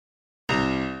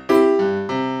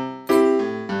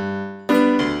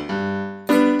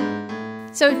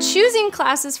So choosing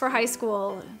classes for high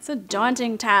school, it's a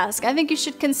daunting task. I think you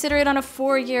should consider it on a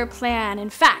 4-year plan. In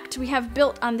fact, we have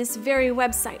built on this very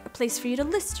website a place for you to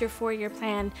list your 4-year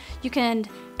plan. You can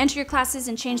enter your classes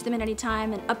and change them at any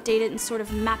time and update it and sort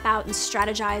of map out and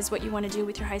strategize what you want to do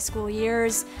with your high school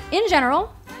years. In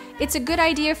general, it's a good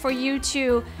idea for you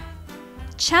to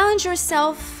challenge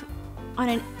yourself on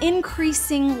an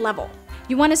increasing level.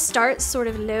 You want to start sort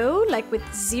of low, like with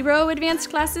 0 advanced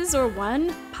classes or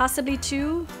 1, possibly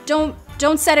 2.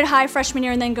 Don't set it high freshman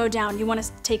year and then go down. You want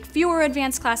to take fewer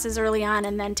advanced classes early on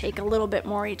and then take a little bit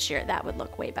more each year. That would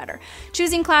look way better.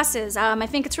 Choosing classes, I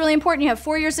think it's really important you have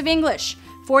 4 years of English,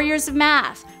 4 years of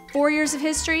math, 4 years of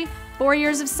history, 4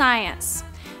 years of science.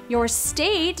 Your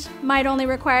state might only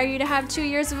require you to have 2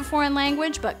 years of a foreign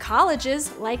language, but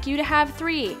colleges like you to have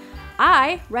 3.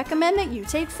 I recommend that you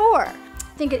take 4.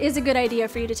 I think it is a good idea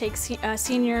for you to take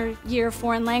senior year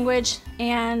foreign language,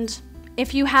 and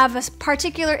if you have a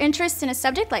particular interest in a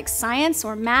subject like science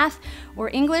or math or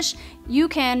English, you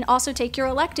can also take your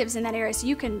electives in that area, so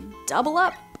you can double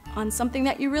up on something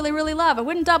that you really, really love. I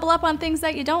wouldn't double up on things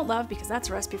that you don't love because that's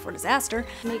a recipe for disaster.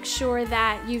 Make sure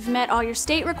that you've met all your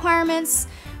state requirements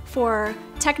for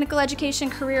technical education,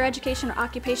 career education, or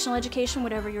occupational education,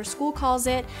 whatever your school calls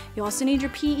it. You also need your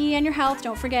PE and your health,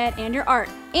 don't forget, and your art.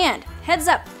 And heads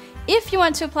up, if you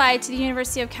want to apply to the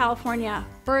University of California,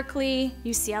 Berkeley,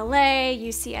 UCLA,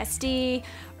 UCSD,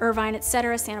 Irvine,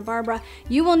 etc., Santa Barbara,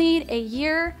 you will need a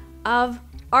year of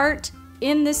art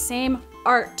in the same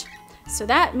art. So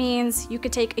that means you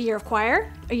could take a year of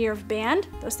choir, a year of band,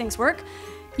 those things work.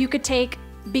 You could take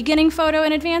beginning photo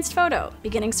and advanced photo,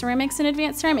 beginning ceramics and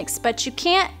advanced ceramics, but you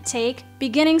can't take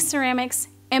beginning ceramics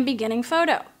and beginning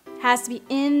photo. It has to be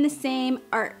in the same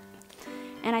art.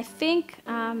 And I think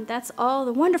that's all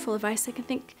the wonderful advice I can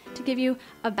think to give you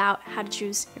about how to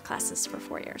choose your classes for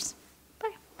 4 years.